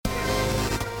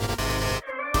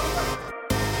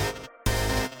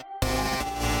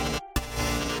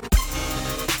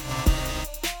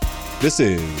This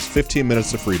is 15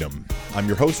 Minutes of Freedom. I'm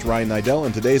your host, Ryan Nidell,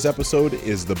 and today's episode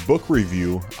is the book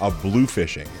review of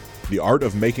Bluefishing, The Art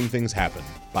of Making Things Happen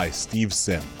by Steve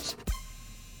Sims.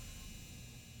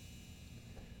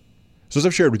 So as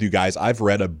I've shared with you guys, I've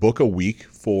read a book a week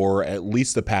for at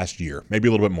least the past year, maybe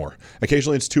a little bit more.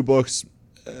 Occasionally it's 2 books,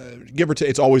 give or take,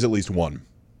 it's always at least 1.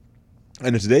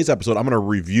 And in today's episode, I'm going to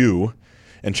review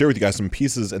and share with you guys some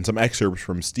pieces and some excerpts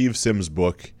from Steve Sims'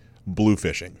 book,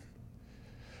 Bluefishing.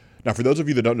 Now, for those of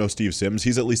you that don't know Steve Sims,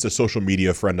 he's at least a social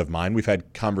media friend of mine. We've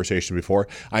had conversations before.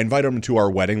 I invited him to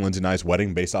our wedding, Lindsay and I's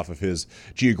wedding, based off of his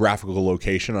geographical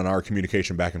location and our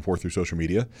communication back and forth through social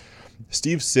media.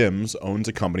 Steve Sims owns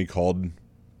a company called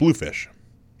Bluefish.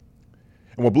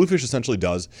 And what Bluefish essentially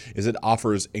does is it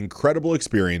offers incredible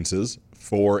experiences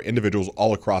for individuals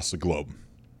all across the globe.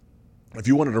 If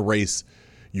you wanted to race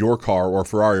your car or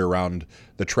Ferrari around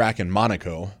the track in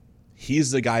Monaco,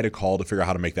 he's the guy to call to figure out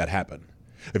how to make that happen.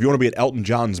 If you want to be at Elton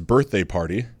John's birthday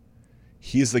party,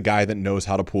 he's the guy that knows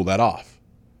how to pull that off.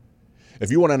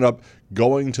 If you want to end up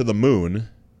going to the moon,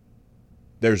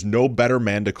 there's no better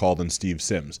man to call than Steve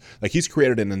Sims. Like, he's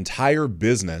created an entire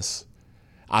business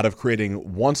out of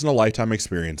creating once-in-a-lifetime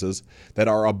experiences that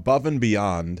are above and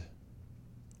beyond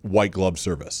white glove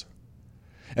service.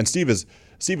 And Steve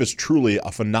is truly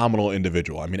a phenomenal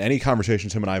individual. I mean, any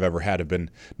conversations him and I have ever had have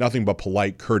been nothing but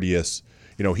polite, courteous.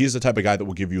 You know, he's the type of guy that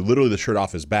will give you literally the shirt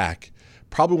off his back.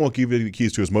 Probably won't give you the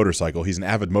keys to his motorcycle. He's an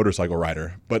avid motorcycle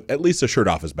rider, but at least a shirt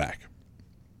off his back.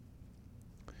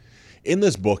 In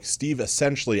this book, Steve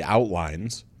essentially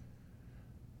outlines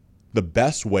the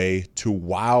best way to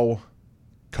wow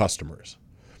customers,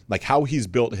 like how he's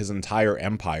built his entire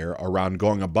empire around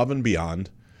going above and beyond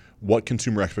what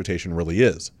consumer expectation really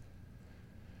is.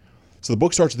 So the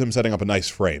book starts with him setting up a nice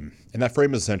frame, and that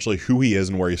frame is essentially who he is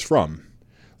and where he's from.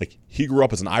 Like, he grew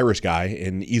up as an Irish guy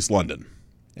in East London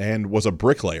and was a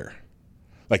bricklayer.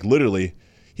 Like, literally,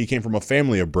 he came from a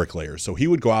family of bricklayers. So he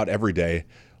would go out every day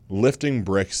lifting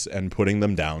bricks and putting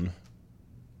them down,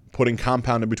 putting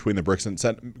compound in between the bricks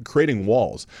and creating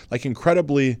walls. Like,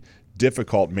 incredibly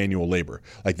difficult manual labor.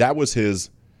 Like, that was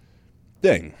his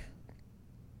thing.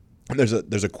 And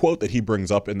there's a quote that he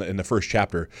brings up in the first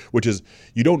chapter, which is,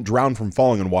 "You don't drown from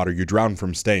falling in water, you drown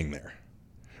from staying there,"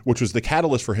 which was the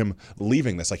catalyst for him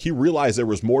leaving this. Like, he realized there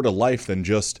was more to life than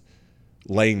just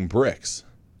laying bricks.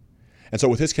 And so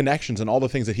with his connections and all the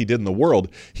things that he did in the world,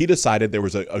 he decided there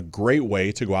was a great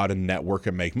way to go out and network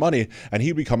and make money, and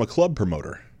he'd become a club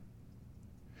promoter.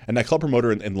 And that club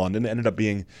promoter in London ended up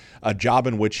being a job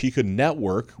in which he could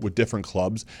network with different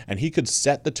clubs, and he could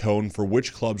set the tone for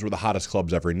which clubs were the hottest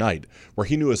clubs every night, where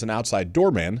he knew as an outside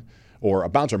doorman or a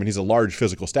bouncer, I mean, he's a large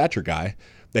physical stature guy,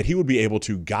 that he would be able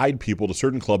to guide people to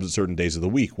certain clubs at certain days of the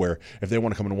week, where if they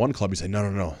want to come into one club, he'd say,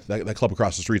 no, that club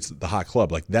across the street's the hot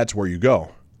club. Like, that's where you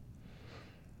go.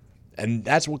 And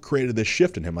that's what created this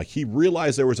shift in him. Like, he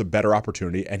realized there was a better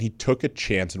opportunity, and he took a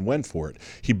chance and went for it.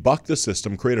 He bucked the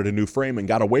system, created a new frame, and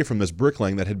got away from this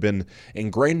bricklaying that had been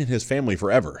ingrained in his family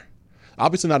forever.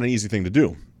 Obviously not an easy thing to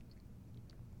do.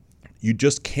 You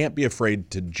just can't be afraid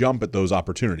to jump at those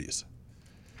opportunities.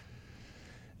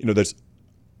 You know, there's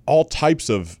all types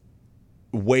of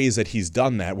ways that he's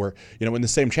done that, where, you know, in the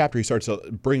same chapter, he starts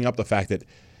bringing up the fact that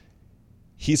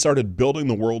he started building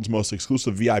the world's most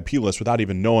exclusive VIP list without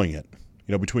even knowing it.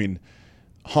 You know, between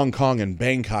Hong Kong and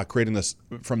Bangkok, creating this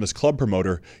from this club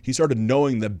promoter, he started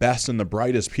knowing the best and the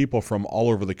brightest people from all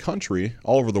over the country,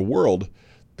 all over the world,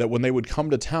 that when they would come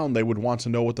to town, they would want to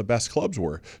know what the best clubs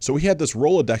were. So he had this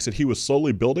Rolodex that he was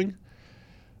slowly building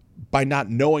by not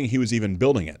knowing he was even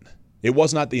building it. It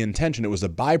was not the intention. It was a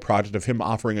byproduct of him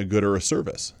offering a good or a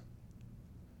service.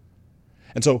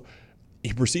 And so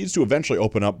he proceeds to eventually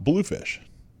open up Bluefish,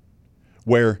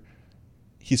 where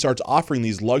he starts offering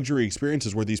these luxury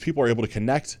experiences where these people are able to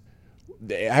connect.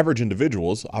 The average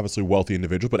individuals, obviously wealthy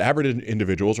individuals, but average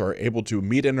individuals are able to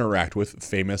meet and interact with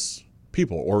famous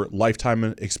people or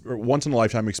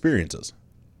once-in-a-lifetime experiences.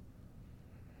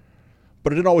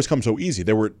 But it didn't always come so easy.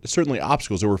 There were certainly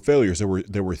obstacles, there were failures, there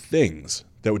were things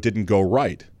that didn't go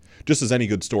right, just as any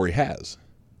good story has.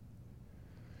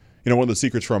 You know, one of the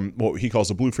secrets from what he calls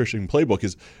the Bluefishing playbook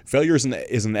is failure is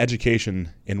an education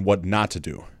in what not to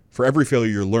do. For every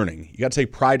failure you're learning, you got to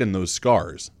take pride in those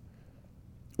scars,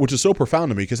 which is so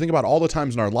profound to me, because think about all the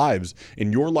times in our lives,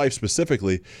 in your life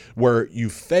specifically, where you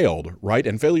failed, right?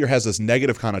 And failure has this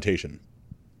negative connotation.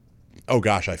 Oh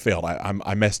gosh, I failed.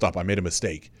 I messed up. I made a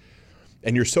mistake.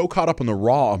 And you're so caught up in the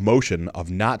raw emotion of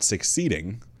not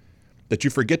succeeding that you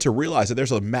forget to realize that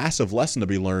there's a massive lesson to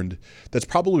be learned that's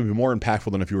probably more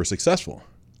impactful than if you were successful.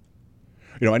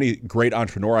 You know, any great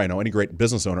entrepreneur I know, any great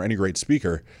business owner, any great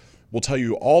speaker, will tell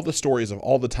you all the stories of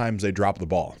all the times they dropped the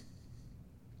ball,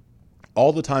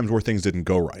 all the times where things didn't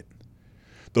go right,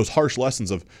 those harsh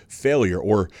lessons of failure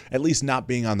or at least not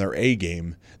being on their A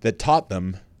game that taught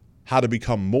them how to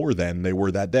become more than they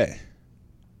were that day.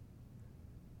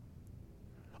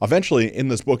 Eventually, in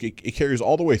this book, it carries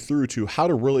all the way through to how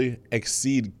to really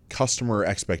exceed customer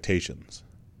expectations,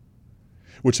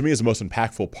 which to me is the most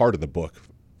impactful part of the book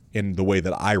in the way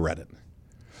that I read it.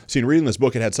 See, in reading this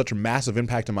book, it had such a massive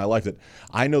impact on my life that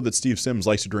I know that Steve Sims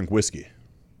likes to drink whiskey.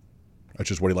 That's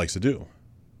just what he likes to do.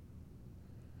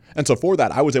 And so for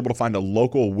that, I was able to find a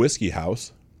local whiskey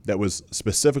house that was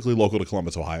specifically local to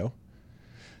Columbus, Ohio.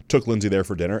 Took Lindsay there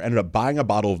for dinner, ended up buying a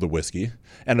bottle of the whiskey,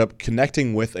 ended up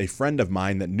connecting with a friend of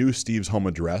mine that knew Steve's home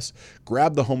address,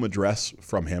 grabbed the home address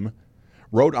from him,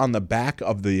 wrote on the back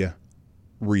of the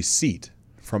receipt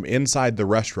from inside the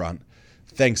restaurant,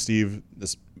 "Thanks, Steve.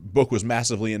 This book was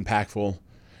massively impactful.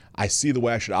 I see the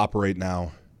way I should operate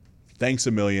now. Thanks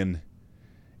a million.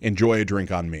 Enjoy a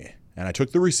drink on me." And I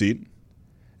took the receipt,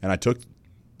 and I took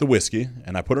the whiskey,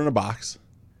 and I put it in a box,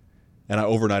 and I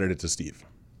overnighted it to Steve.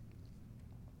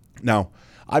 Now,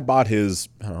 I bought his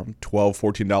 $12,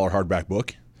 $14 hardback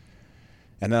book,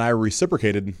 and then I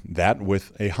reciprocated that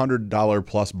with a $100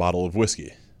 plus bottle of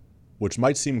whiskey, which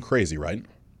might seem crazy, right?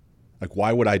 Like,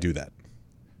 why would I do that?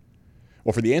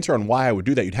 Well, for the answer on why I would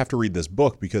do that, you'd have to read this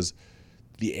book because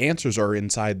the answers are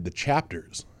inside the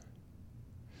chapters.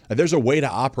 And there's a way to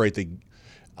operate that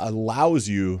allows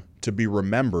you to be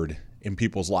remembered in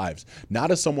people's lives,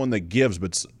 not as someone that gives,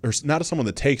 or not as someone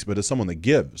that takes, but as someone that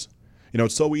gives. You know,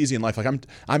 it's so easy in life. Like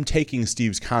I'm taking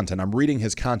Steve's content, I'm reading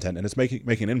his content, and it's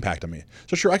making an impact on me.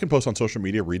 So sure, I can post on social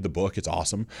media, read the book, it's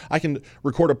awesome. I can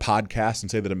record a podcast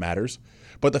and say that it matters.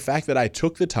 But the fact that I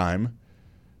took the time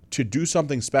to do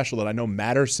something special that I know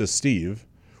matters to Steve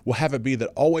will have it be that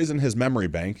always in his memory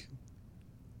bank,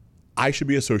 I should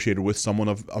be associated with someone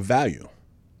of value.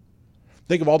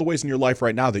 Think of all the ways in your life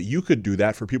right now that you could do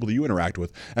that for people that you interact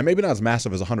with, and maybe not as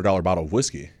massive as a $100 bottle of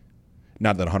whiskey.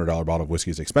 Not that a $100 bottle of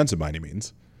whiskey is expensive by any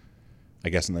means. I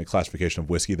guess in the classification of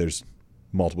whiskey, there's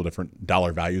multiple different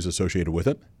dollar values associated with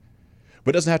it.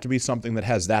 But it doesn't have to be something that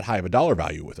has that high of a dollar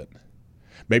value with it.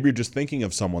 Maybe you're just thinking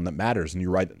of someone that matters and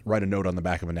you write a note on the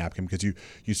back of a napkin because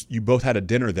you both had a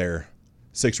dinner there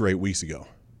 6 or 8 weeks ago.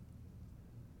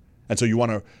 And so you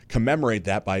want to commemorate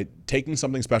that by taking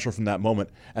something special from that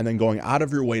moment and then going out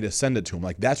of your way to send it to them.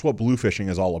 Like, that's what bluefishing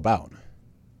is all about.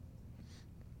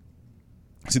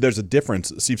 See, there's a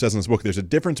difference, Steve says in this book, there's a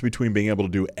difference between being able to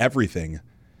do everything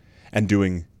and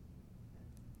doing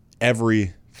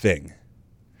everything.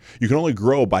 You can only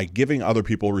grow by giving other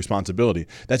people responsibility.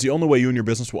 That's the only way you and your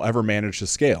business will ever manage to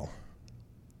scale.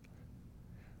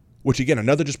 Which, again,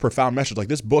 another just profound message. Like,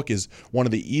 this book is one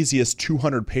of the easiest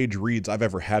 200-page reads I've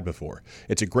ever had before.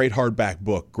 It's a great hardback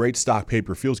book, great stock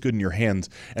paper, feels good in your hands,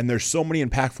 and there's so many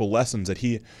impactful lessons that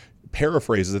he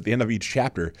paraphrases at the end of each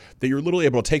chapter that you're literally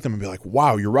able to take them and be like,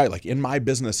 wow, you're right. Like, in my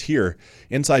business here,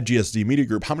 inside GSD Media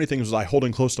Group, how many things was I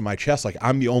holding close to my chest? Like,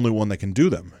 I'm the only one that can do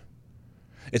them.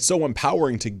 It's so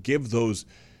empowering to give those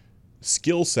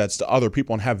skill sets to other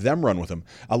people and have them run with them.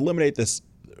 Eliminate this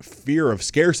fear of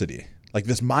scarcity. Like,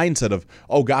 this mindset of,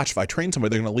 oh gosh, if I train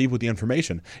somebody, they're going to leave with the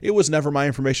information. It was never my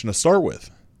information to start with.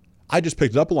 I just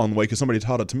picked it up along the way because somebody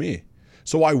taught it to me.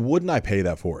 So why wouldn't I pay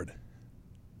that forward?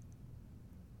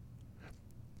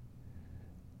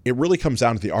 It really comes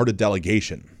down to the art of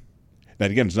delegation.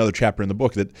 And again, it's another chapter in the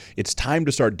book that it's time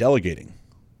to start delegating.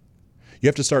 You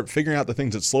have to start figuring out the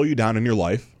things that slow you down in your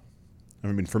life. I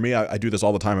mean, for me, I do this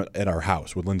all the time at our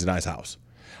house, with Lindsay and I's house.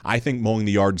 I think mowing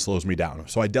the yard slows me down,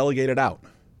 so I delegate it out.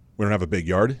 We don't have a big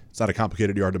yard. It's not a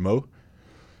complicated yard to mow.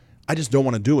 I just don't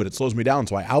want to do it. It slows me down,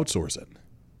 so I outsource it.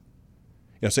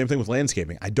 You know, same thing with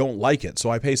landscaping. I don't like it,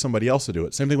 so I pay somebody else to do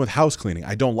it. Same thing with house cleaning.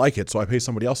 I don't like it, so I pay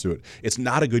somebody else to do it. It's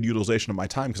not a good utilization of my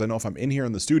time because I know if I'm in here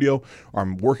in the studio or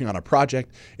I'm working on a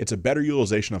project, it's a better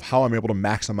utilization of how I'm able to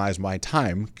maximize my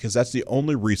time because that's the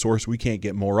only resource we can't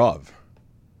get more of.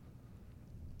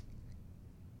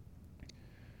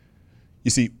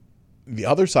 You see, the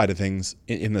other side of things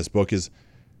in this book is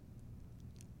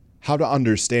how to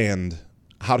understand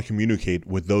how to communicate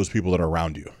with those people that are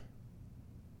around you.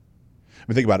 I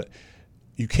mean, think about it.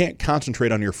 You can't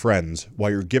concentrate on your friends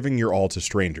while you're giving your all to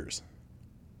strangers.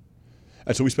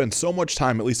 And so we spend so much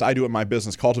time, at least I do in my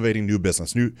business, cultivating new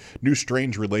business, new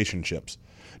strange relationships.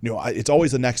 You know, it's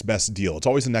always the next best deal. It's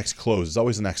always the next close. It's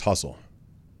always the next hustle.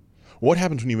 What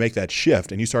happens when you make that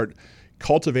shift and you start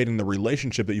cultivating the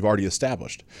relationship that you've already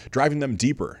established, driving them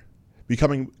deeper,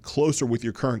 becoming closer with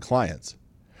your current clients?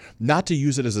 Not to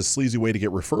use it as a sleazy way to get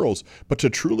referrals, but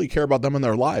to truly care about them and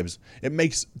their lives. It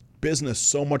makes business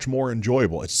so much more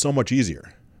enjoyable. It's so much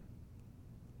easier.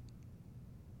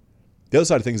 The other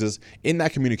side of things is in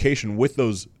that communication with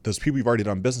those people you've already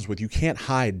done business with, you can't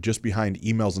hide just behind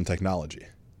emails and technology.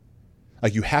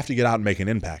 Like you have to get out and make an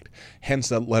impact. Hence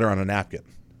that letter on a napkin.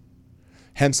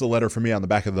 Hence the letter from me on the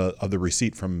back of the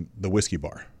receipt from the whiskey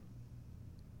bar.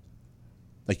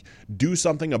 Like do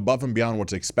something above and beyond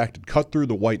what's expected. Cut through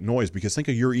the white noise, because think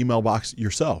of your email box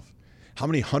yourself. How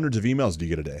many hundreds of emails do you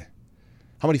get a day?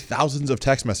 How many thousands of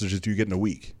text messages do you get in a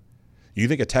week? You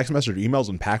think a text message or email is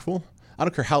impactful? I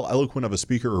don't care how eloquent of a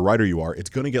speaker or writer you are, it's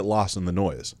going to get lost in the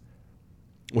noise.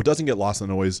 What doesn't get lost in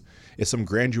the noise is some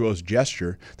grandiose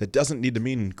gesture that doesn't need to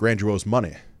mean grandiose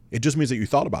money. It just means that you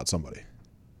thought about somebody.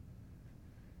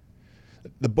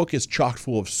 The book is chock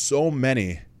full of so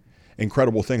many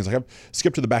incredible things. Like I've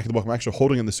skipped to the back of the book. I'm actually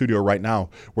holding it in the studio right now,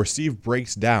 where Steve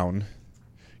breaks down,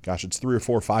 it's 3 or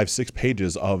 4, 5, 6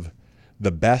 pages of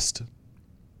the best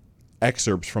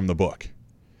excerpts from the book.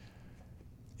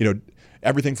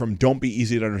 Everything from don't be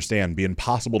easy to understand, be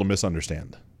impossible to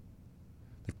misunderstand.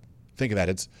 Think of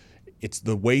that. It's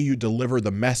the way you deliver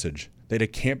the message that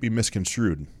it can't be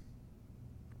misconstrued.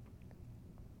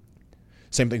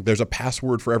 Same thing. There's a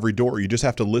password for every door. You just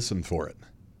have to listen for it.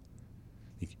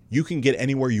 You can get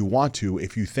anywhere you want to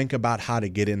if you think about how to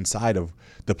get inside of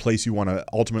the place you want to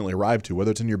ultimately arrive to,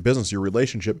 whether it's in your business, your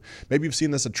relationship. Maybe you've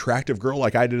seen this attractive girl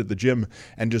like I did at the gym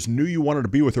and just knew you wanted to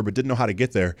be with her but didn't know how to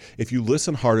get there. If you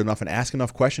listen hard enough and ask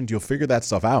enough questions, you'll figure that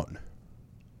stuff out.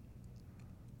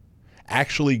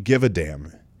 Actually give a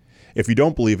damn. If you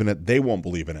don't believe in it, they won't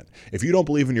believe in it. If you don't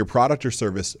believe in your product or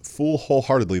service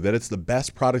wholeheartedly that it's the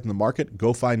best product in the market,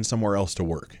 go find somewhere else to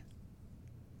work,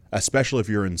 especially if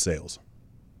you're in sales.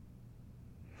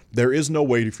 There is no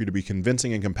way for you to be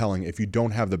convincing and compelling if you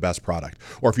don't have the best product,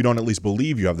 or if you don't at least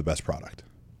believe you have the best product.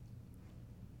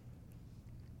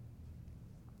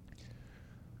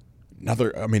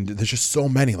 There's just so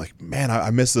many. Like, man,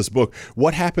 I miss this book.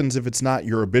 What happens if it's not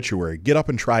your obituary? Get up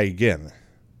and try again.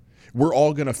 We're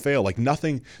all going to fail. Like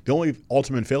nothing, the only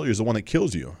ultimate failure is the one that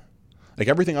kills you. Like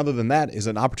everything other than that is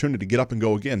an opportunity to get up and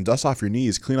go again, dust off your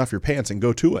knees, clean off your pants, and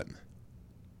go to it.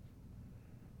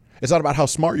 It's not about how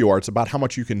smart you are. It's about how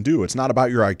much you can do. It's not about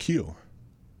your IQ.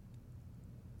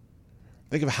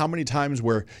 Think of how many times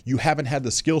where you haven't had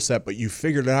the skill set, but you've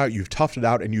figured it out, you've toughed it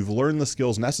out, and you've learned the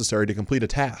skills necessary to complete a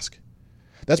task.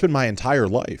 That's been my entire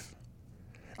life.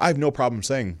 I have no problem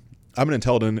saying I'm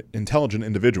an intelligent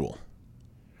individual,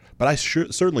 but I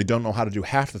certainly don't know how to do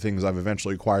half the things I've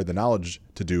eventually acquired the knowledge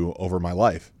to do over my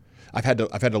life. I've had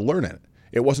to learn it.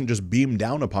 It wasn't just beamed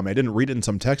down upon me. I didn't read it in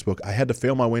some textbook. I had to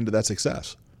fail my way into that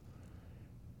success.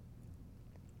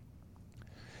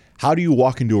 How do you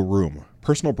walk into a room?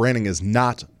 Personal branding is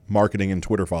not marketing and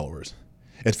Twitter followers.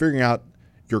 It's figuring out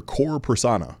your core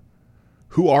persona.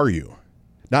 Who are you?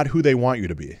 Not who they want you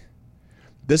to be.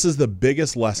 This is the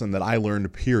biggest lesson that I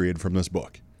learned, period, from this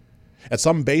book. At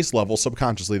some base level,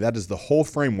 subconsciously, that is the whole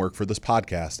framework for this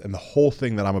podcast and the whole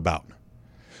thing that I'm about.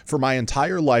 For my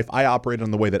entire life, I operated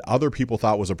in the way that other people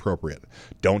thought was appropriate.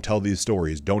 Don't tell these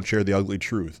stories. Don't share the ugly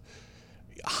truth.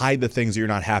 Hide the things that you're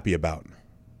not happy about.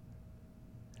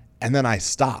 And then I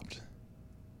stopped.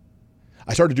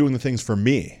 I started doing the things for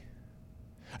me.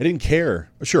 I didn't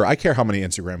care. Sure, I care how many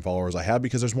Instagram followers I have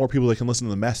because there's more people that can listen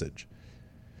to the message.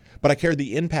 But I care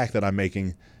the impact that I'm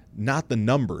making, not the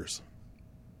numbers.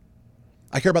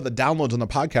 I care about the downloads on the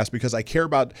podcast because I care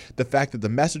about the fact that the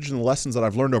message and the lessons that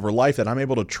I've learned over life that I'm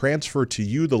able to transfer to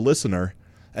you, the listener,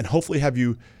 and hopefully have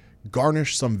you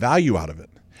garnish some value out of it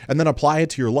and then apply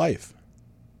it to your life.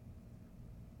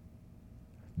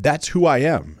 That's who I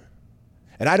am.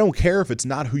 And I don't care if it's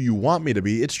not who you want me to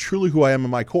be. It's truly who I am in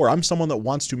my core. I'm someone that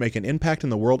wants to make an impact in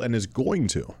the world and is going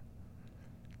to,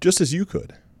 just as you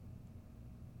could.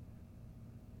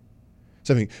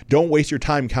 Don't waste your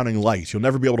time counting likes. You'll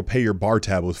never be able to pay your bar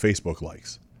tab with Facebook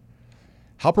likes.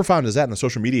 How profound is that in the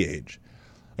social media age?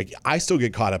 Like I still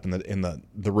get caught up in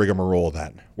the rigmarole of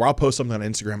that, where I'll post something on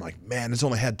Instagram like, man, it's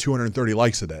only had 230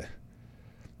 likes today.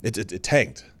 It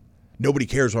tanked. Nobody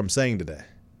cares what I'm saying today.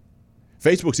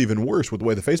 Facebook's even worse with the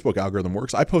way the Facebook algorithm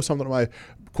works. I post something on my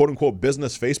quote-unquote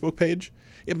business Facebook page.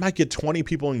 It might get 20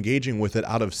 people engaging with it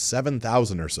out of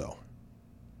 7,000 or so.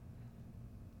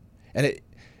 And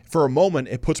for a moment,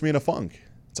 it puts me in a funk.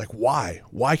 It's like, why?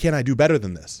 Why can't I do better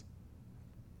than this?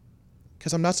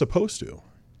 Because I'm not supposed to.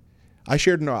 I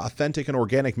shared an authentic and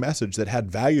organic message that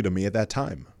had value to me at that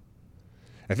time.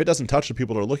 And if it doesn't touch the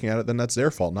people that are looking at it, then that's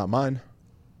their fault, not mine.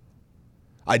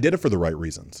 I did it for the right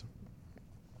reasons.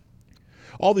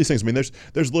 All these things,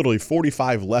 there's literally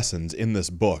 45 lessons in this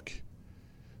book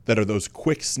that are those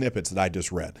quick snippets that I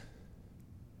just read.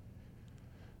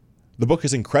 The book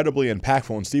is incredibly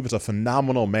impactful, and Steve is a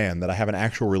phenomenal man that I have an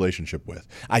actual relationship with.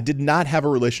 I did not have a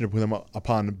relationship with him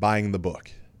upon buying the book.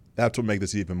 That's what makes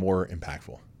this even more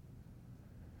impactful.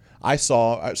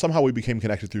 Somehow we became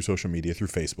connected through social media, through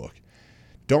Facebook.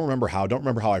 Don't remember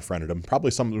how I friended him.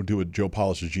 Probably something to do with Joe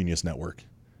Polish's Genius Network.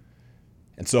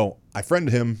 And so I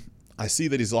friended him. I see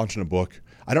that he's launching a book.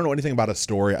 I don't know anything about his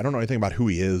story. I don't know anything about who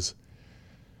he is.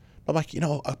 But I'm like,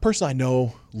 a person I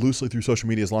know loosely through social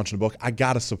media is launching a book. I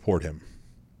got to support him.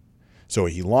 So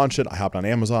he launched it. I hopped on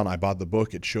Amazon. I bought the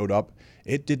book. It showed up.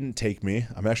 It didn't take me.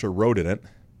 I actually wrote in it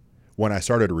when I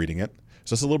started reading it.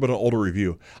 So it's a little bit of an older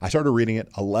review. I started reading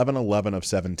it 11/11 of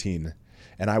 17,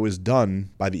 and I was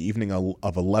done by the evening of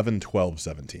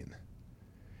 11/12/17.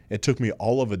 It took me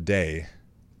all of a day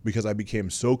because I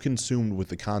became so consumed with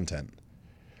the content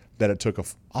that it took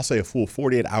I'll say a full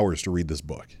 48 hours to read this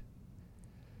book.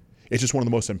 It's just one of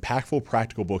the most impactful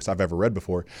practical books I've ever read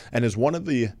before, and is one of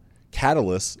the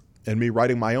catalysts in me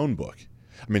writing my own book.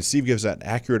 I mean, Steve gives an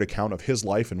accurate account of his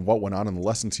life and what went on and the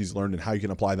lessons he's learned and how you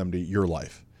can apply them to your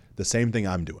life. The same thing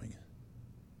I'm doing.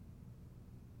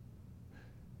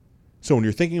 So when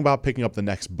you're thinking about picking up the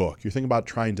next book, you're thinking about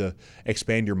trying to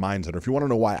expand your mindset, or if you want to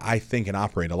know why I think and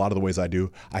operate a lot of the ways I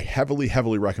do, I heavily,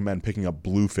 heavily recommend picking up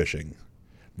Blue Fishing,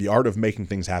 The Art of Making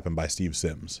Things Happen by Steve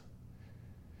Sims.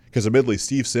 Because admittedly,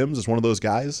 Steve Sims is one of those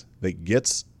guys that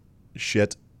gets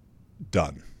shit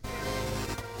done.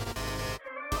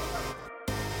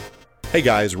 Hey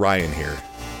guys, Ryan here.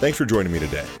 Thanks for joining me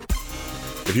today.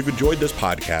 If you've enjoyed this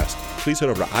podcast, please head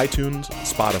over to iTunes,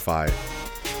 Spotify,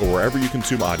 or wherever you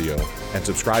consume audio and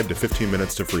subscribe to 15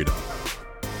 Minutes to Freedom.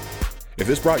 If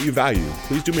this brought you value,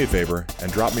 please do me a favor and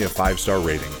drop me a 5-star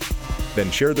rating.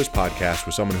 Then share this podcast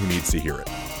with someone who needs to hear it.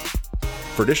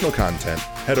 For additional content,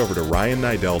 head over to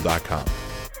RyanNiddel.com.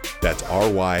 That's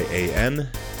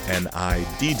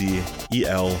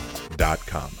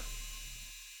RyanNiddel.com.